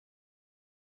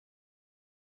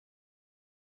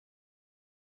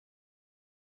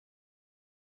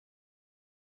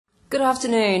Good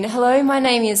afternoon. Hello, my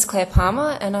name is Claire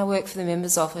Palmer and I work for the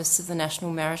Members Office of the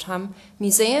National Maritime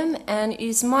Museum, and it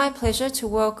is my pleasure to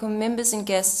welcome members and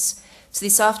guests to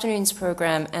this afternoon's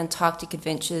program, Antarctic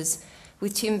Adventures,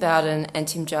 with Tim Bowden and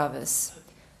Tim Jarvis.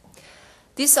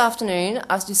 This afternoon,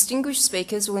 our distinguished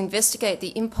speakers will investigate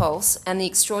the impulse and the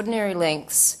extraordinary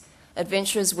lengths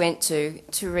adventurers went to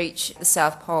reach the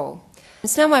South Pole.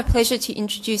 It's now my pleasure to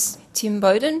introduce Tim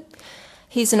Bowden.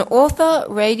 He's an author,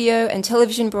 radio and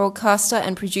television broadcaster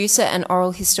and producer and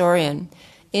oral historian.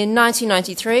 In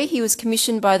 1993, he was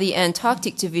commissioned by the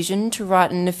Antarctic Division to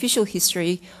write an official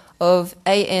history of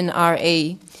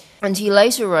ANRE, and he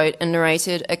later wrote and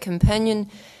narrated a companion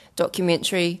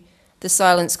documentary, The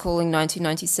Silence Calling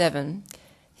 1997.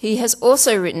 He has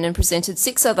also written and presented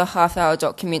 6 other half-hour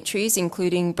documentaries,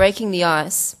 including Breaking the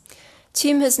Ice.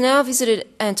 Tim has now visited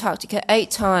Antarctica 8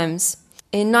 times.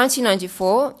 In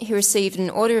 1994, he received an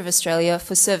Order of Australia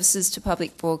for services to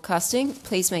public broadcasting.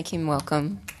 Please make him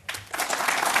welcome.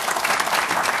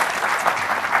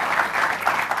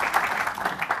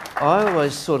 I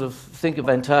always sort of think of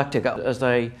Antarctica as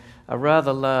a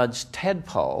rather large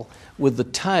tadpole with the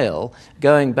tail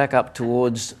going back up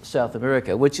towards South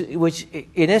America, which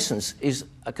in essence is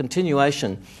a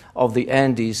continuation of the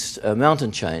Andes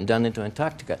mountain chain down into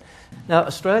Antarctica. Now,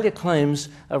 Australia claims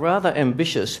a rather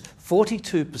ambitious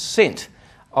 42%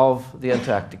 of the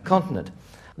Antarctic continent.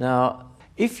 Now,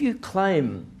 if you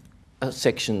claim a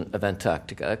section of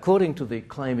Antarctica, according to the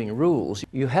claiming rules,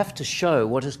 you have to show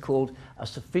what is called a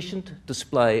sufficient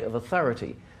display of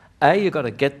authority. A, you've got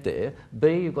to get there.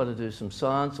 B, you've got to do some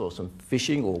science or some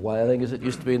fishing or whaling, as it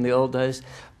used to be in the old days.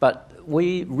 But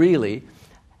we really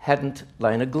hadn't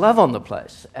laid a glove on the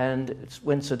place. And it's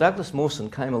when Sir Douglas Mawson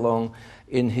came along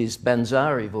in his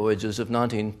Banzari voyages of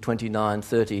 1929,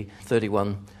 30,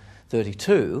 31,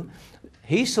 32,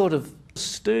 he sort of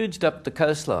stooged up the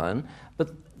coastline, but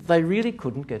they really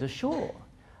couldn't get ashore.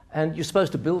 And you're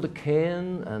supposed to build a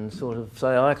cairn and sort of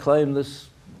say, I claim this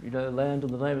land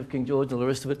in the name of King George and all the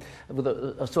rest of it, with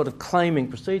a sort of claiming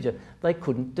procedure. They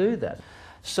couldn't do that.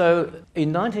 So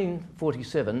in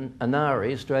 1947, ANARE,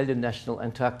 Australian National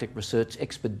Antarctic Research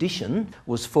Expedition,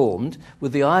 was formed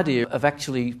with the idea of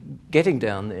actually getting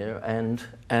down there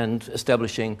and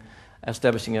establishing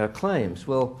our claims.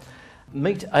 Well,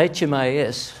 meet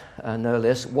HMAS, no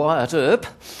less, Wyatt Earp,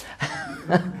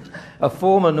 a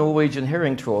former Norwegian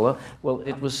herring trawler. Well,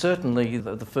 it was certainly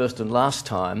the first and last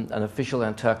time an official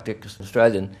Antarctic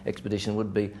Australian expedition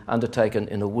would be undertaken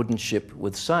in a wooden ship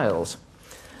with sails.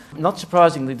 Not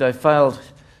surprisingly, they failed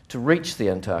to reach the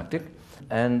Antarctic,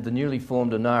 and the newly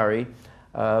formed ANARE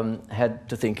had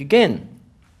to think again.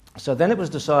 So then it was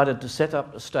decided to set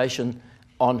up a station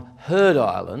on Heard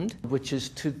Island, which is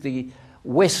to the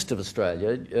west of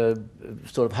Australia,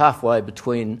 sort of halfway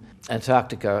between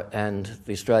Antarctica and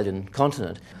the Australian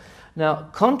continent. Now,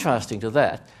 contrasting to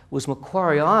that was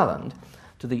Macquarie Island,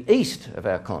 to the east of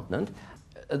our continent.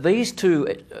 These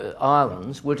two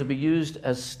islands were to be used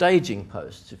as staging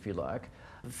posts, if you like,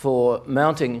 for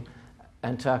mounting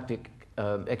Antarctic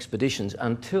expeditions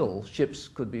until ships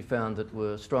could be found that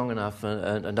were strong enough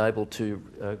and able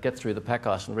to get through the pack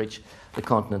ice and reach the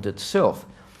continent itself.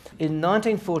 In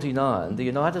 1949, the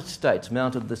United States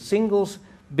mounted the single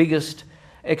biggest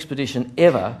expedition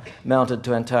ever mounted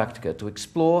to Antarctica to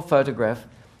explore, photograph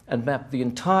and map the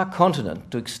entire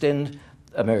continent to extend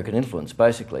American influence,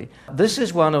 basically. This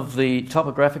is one of the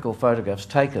topographical photographs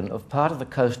taken of part of the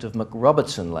coast of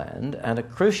McRobertson Land and a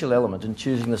crucial element in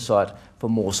choosing the site for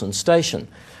Mawson Station.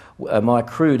 My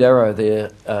crude arrow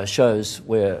there shows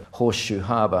where Horseshoe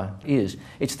Harbour is.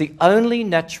 It's the only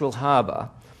natural harbour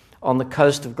on the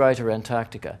coast of Greater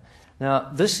Antarctica. Now,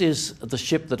 this is the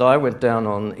ship that I went down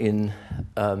on in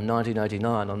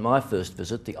 1989 on my first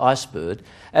visit, the Icebird,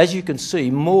 as you can see,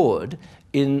 moored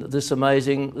in this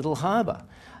amazing little harbour.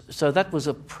 So that was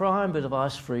a prime bit of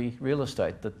ice-free real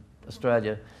estate that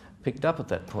Australia picked up at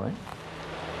that point.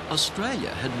 Australia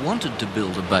had wanted to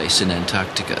build a base in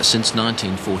Antarctica since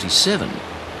 1947,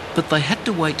 but they had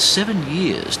to wait 7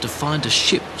 years to find a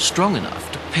ship strong enough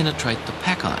to penetrate the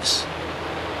pack ice.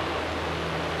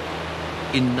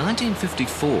 In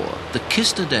 1954, the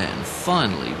Kista Dam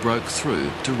finally broke through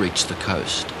to reach the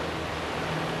coast.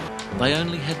 They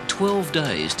only had 12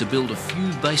 days to build a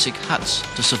few basic huts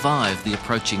to survive the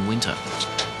approaching winter.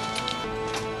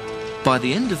 By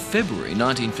the end of February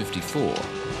 1954,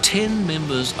 10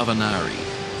 members of ANARE,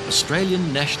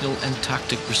 Australian National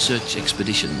Antarctic Research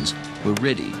Expeditions, were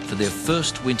ready for their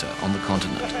first winter on the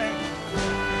continent.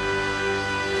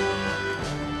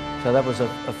 So that was a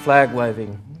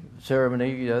flag-waving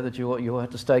ceremony, you know, that you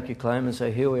had to stake your claim and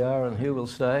say, here we are and here we'll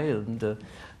stay. And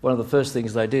one of the first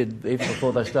things they did, even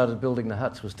before they started building the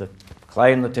huts, was to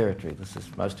claim the territory. This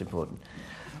is most important.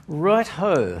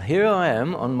 Right-ho, here I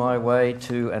am on my way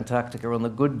to Antarctica on the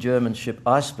good German ship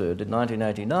Icebird in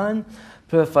 1989,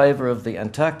 per favour of the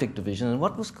Antarctic Division, and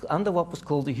under what was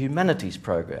called the Humanities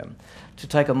Program, to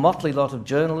take a motley lot of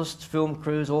journalists, film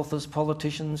crews, authors,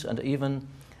 politicians, and even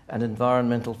an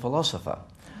environmental philosopher.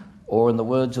 Or, in the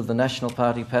words of the National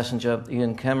Party passenger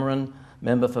Ian Cameron,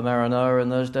 member for Maranoa in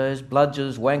those days,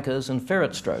 bludgers, wankers, and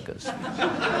ferret strokers.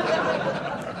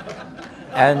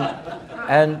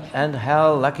 And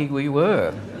how lucky we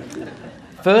were.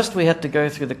 First, we had to go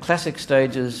through the classic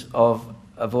stages of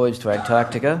a voyage to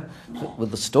Antarctica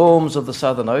with the storms of the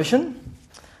Southern Ocean,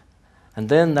 and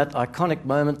then that iconic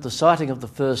moment, the sighting of the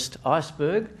first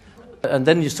iceberg, and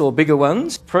then you saw bigger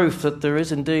ones, proof that there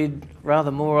is indeed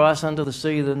rather more ice under the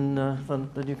sea than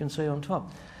you can see on top.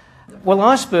 Well,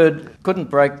 Icebird couldn't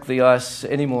break the ice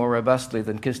any more robustly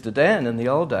than Kista Dan in the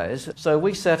old days, so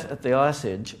we sat at the ice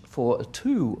edge for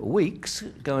 2 weeks,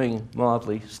 going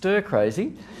mildly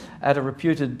stir-crazy, at a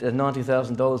reputed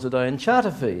 $90,000 a day in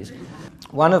charter fees.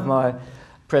 One of my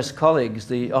press colleagues,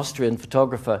 the Austrian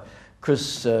photographer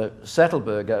Chris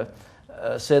Sattelberger,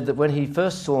 said that when he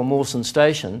first saw Mawson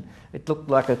Station, it looked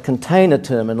like a container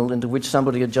terminal into which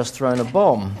somebody had just thrown a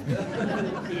bomb.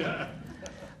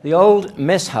 The old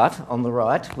mess hut on the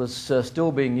right was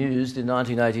still being used in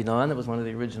 1989. It was one of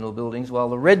the original buildings, while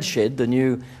the Red Shed, the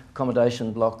new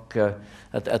accommodation block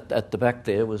at the back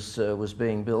there, was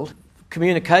being built.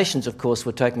 Communications, of course,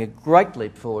 were taking a great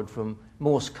leap forward from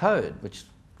Morse code,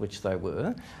 which they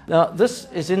were. Now, this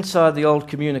is inside the old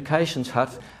communications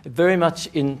hut, very much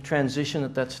in transition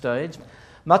at that stage.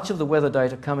 Much of the weather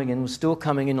data coming in was still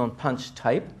coming in on punched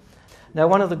tape. Now,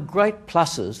 one of the great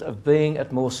pluses of being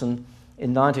at Mawson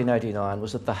in 1989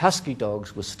 was that the husky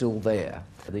dogs were still there.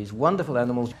 These wonderful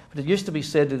animals. But it used to be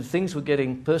said that if things were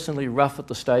getting personally rough at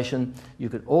the station, you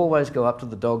could always go up to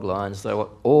the dog lines. They were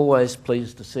always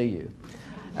pleased to see you.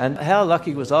 And how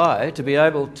lucky was I to be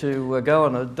able to go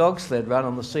on a dog sled run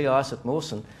on the sea ice at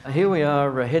Mawson. Here we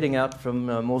are heading out from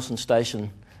Mawson Station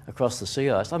across the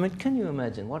sea ice. I mean, can you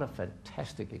imagine what a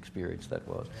fantastic experience that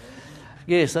was?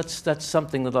 Yes, that's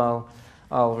something that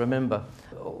I'll remember.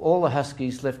 All the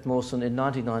huskies left Mawson in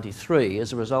 1993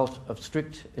 as a result of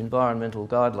strict environmental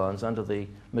guidelines under the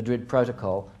Madrid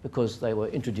Protocol because they were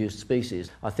introduced species.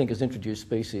 I think as introduced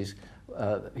species,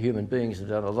 human beings have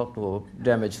done a lot more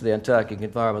damage to the Antarctic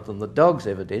environment than the dogs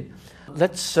ever did.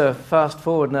 Let's fast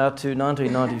forward now to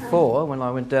 1994 when I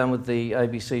went down with the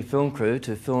ABC film crew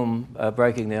to film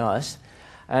Breaking the Ice,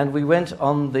 and we went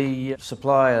on the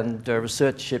supply and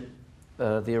research ship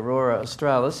the Aurora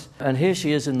Australis, and here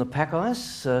she is in the pack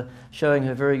ice, showing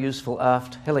her very useful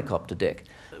aft helicopter deck.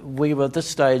 We were at this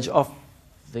stage off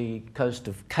the coast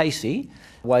of Casey,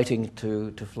 waiting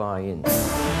to fly in.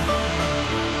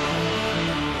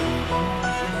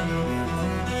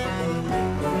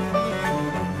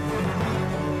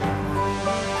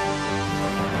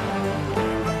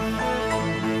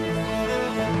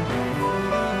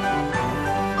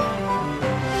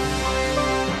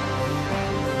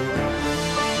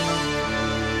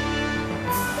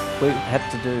 We had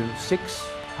to do 6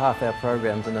 half-hour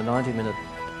programs and a 90-minute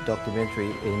documentary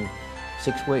in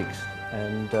 6 weeks,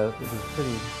 and it was a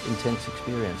pretty intense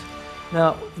experience.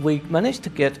 Now, we managed to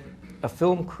get a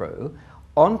film crew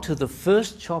onto the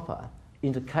first chopper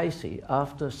into Casey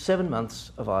after 7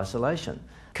 months of isolation.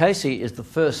 Casey is the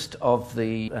first of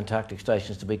the Antarctic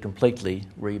stations to be completely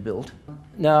rebuilt.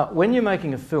 Now, when you're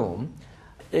making a film,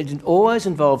 it always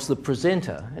involves the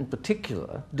presenter, in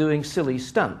particular, doing silly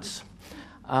stunts.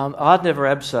 I'd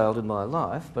never abseiled in my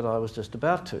life, but I was just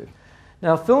about to.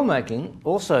 Now, filmmaking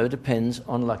also depends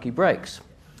on lucky breaks,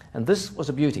 and this was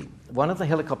a beauty. One of the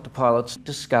helicopter pilots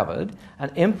discovered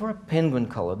an emperor penguin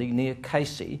colony near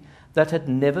Casey that had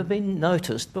never been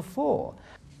noticed before.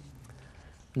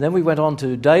 And then we went on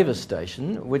to Davis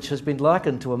Station, which has been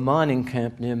likened to a mining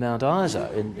camp near Mount Isa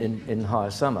in high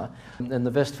summer, in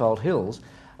the Vestfold Hills,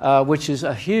 which is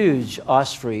a huge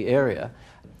ice-free area.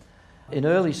 In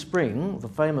early spring, the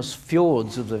famous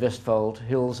fjords of the Vestfold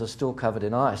Hills are still covered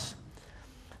in ice.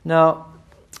 Now,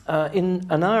 in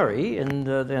Inari, in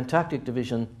the Antarctic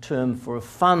Division term for a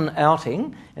fun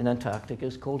outing in Antarctica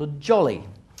is called a jolly.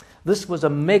 This was a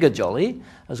mega jolly,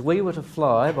 as we were to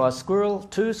fly by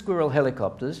 2 Squirrel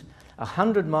helicopters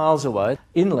 100 miles away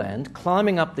inland,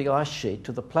 climbing up the ice sheet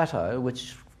to the plateau,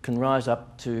 which can rise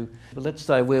up to, let's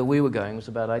say where we were going was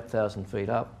about 8,000 feet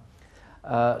up,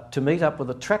 to meet up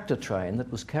with a tractor train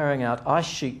that was carrying out ice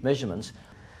sheet measurements.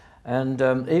 And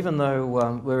even though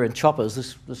we're in choppers,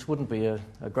 this wouldn't be a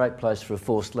great place for a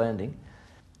forced landing.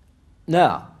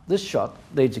 Now, this shot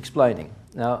needs explaining.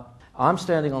 Now, I'm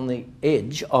standing on the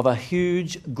edge of a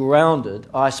huge grounded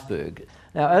iceberg.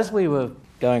 Now, as we were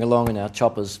going along in our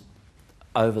choppers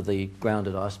over the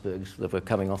grounded icebergs that were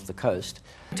coming off the coast,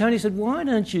 Tony said, why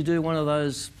don't you do one of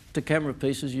those to-camera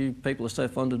pieces you people are so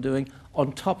fond of doing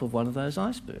on top of one of those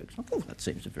icebergs? I thought, that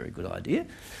seems a very good idea.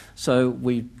 So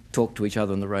we talked to each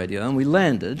other on the radio and we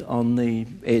landed on the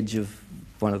edge of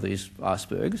one of these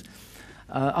icebergs.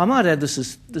 I might add, this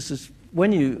is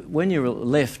when you're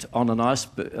left on an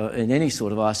iceberg in any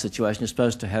sort of ice situation, you're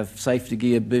supposed to have safety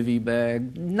gear, bivvy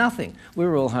bag, nothing. We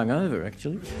were all hungover,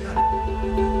 actually.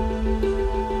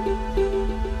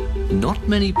 Not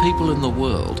many people in the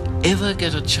world ever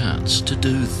get a chance to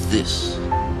do this.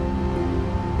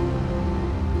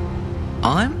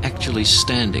 I'm actually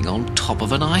standing on top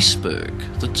of an iceberg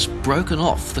that's broken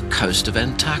off the coast of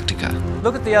Antarctica.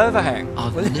 Look at the overhang.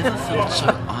 I've never felt so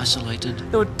isolated.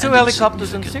 There were 2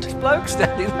 helicopters and 6 blokes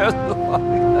standing there.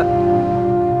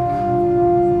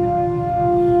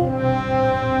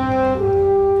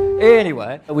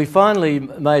 Anyway, we finally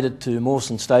made it to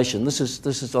Mawson Station. This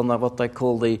is on what they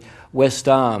call the West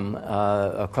Arm,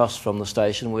 across from the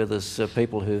station, where there's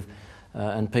people who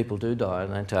and people do die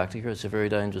in Antarctica. It's a very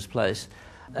dangerous place.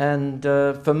 And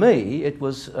for me, it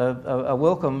was a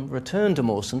welcome return to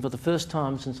Mawson for the first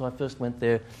time since I first went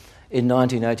there in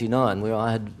 1989, where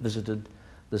I had visited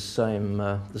the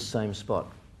same spot.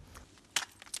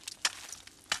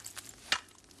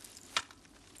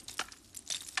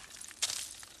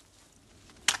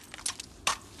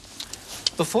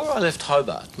 Before I left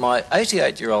Hobart, my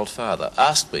 88-year-old father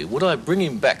asked me would I bring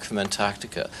him back from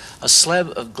Antarctica a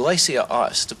slab of glacier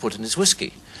ice to put in his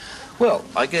whiskey. Well,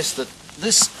 I guess that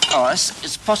this ice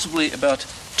is possibly about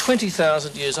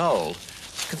 20,000 years old,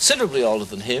 considerably older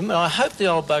than him, and I hope the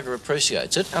old bugger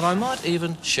appreciates it, and I might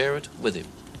even share it with him.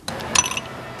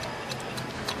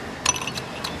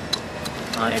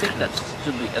 I think that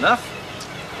should be enough.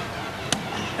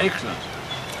 Excellent.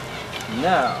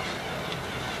 Now,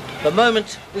 the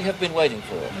moment we have been waiting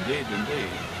for. Indeed, indeed.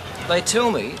 They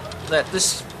tell me that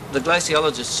the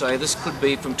glaciologists say this could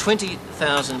be from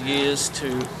 20,000 years to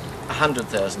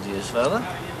 100,000 years, Father.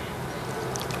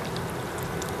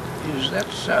 Is that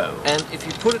so? And if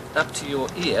you put it up to your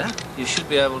ear, you should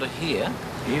be able to hear.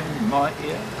 Even my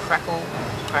ear? Crackle,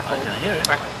 crackle, I can hear it.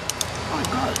 crackle. My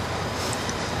God.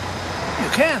 You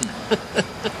can.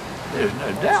 There's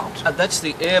no doubt. And that's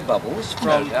the air bubbles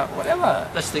No doubt whatever.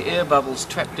 That's the air bubbles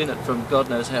trapped in it from God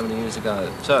knows how many years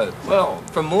ago. So, Well,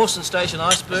 from Mawson Station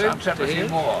iceberg let's have to a few here.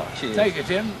 more. Cheers. Take it,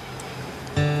 Tim.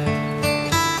 There's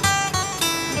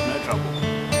no trouble.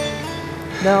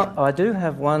 Now, I do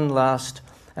have one last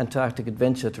Antarctic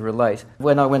adventure to relate.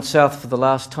 When I went south for the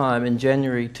last time in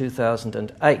January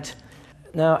 2008.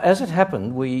 Now, as it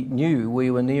happened, we knew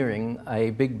we were nearing a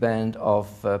big band of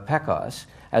pack ice,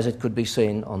 as it could be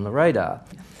seen on the radar.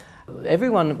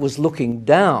 Everyone was looking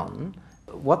down.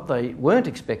 What they weren't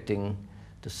expecting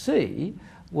to see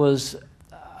was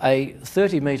a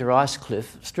 30-metre ice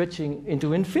cliff stretching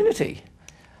into infinity.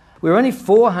 We're only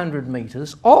 400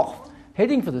 metres off,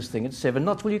 heading for this thing at 7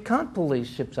 knots. Well, you can't pull these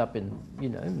ships up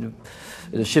in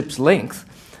a ship's length.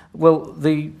 Well,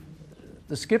 the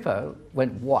skipper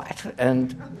went white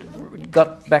and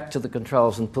got back to the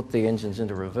controls and put the engines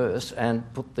into reverse and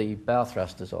put the bow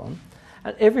thrusters on.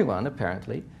 And everyone,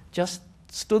 apparently, just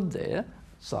stood there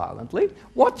silently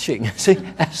watching, see,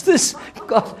 as this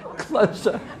got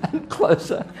closer and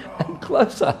closer and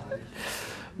closer.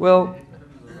 Well,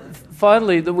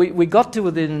 finally, we got to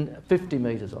within 50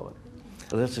 metres of it.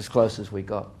 So that's as close as we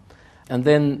got. And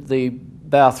then the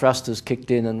bow thrusters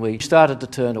kicked in and we started to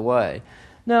turn away.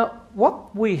 Now,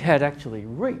 what we had actually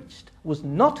reached was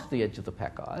not the edge of the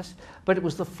pack ice, but it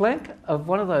was the flank of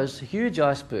one of those huge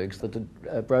icebergs that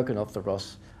had broken off the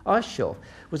Ross ice shelf.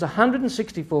 It was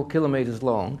 164 kilometres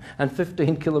long and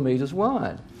 15 kilometres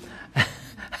wide.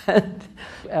 And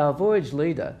our voyage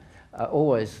leader,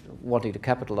 always wanting to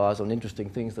capitalise on interesting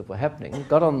things that were happening,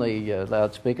 got on the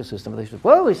loudspeaker system and he said,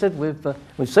 well, he said,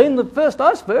 we've seen the first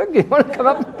iceberg. You want to come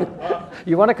up?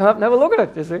 You want to come up and have a look at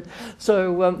it, you see?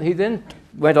 So he then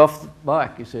went off the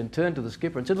bike, you see, and turned to the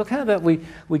skipper and said, look, how about we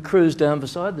cruise down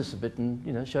beside this a bit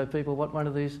and, show people what one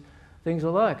of these things are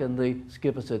like? And the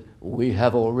skipper said, we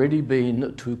have already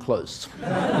been too close.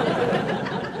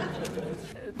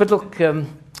 But look,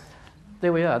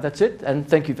 there we are. That's it, and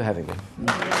thank you for having me.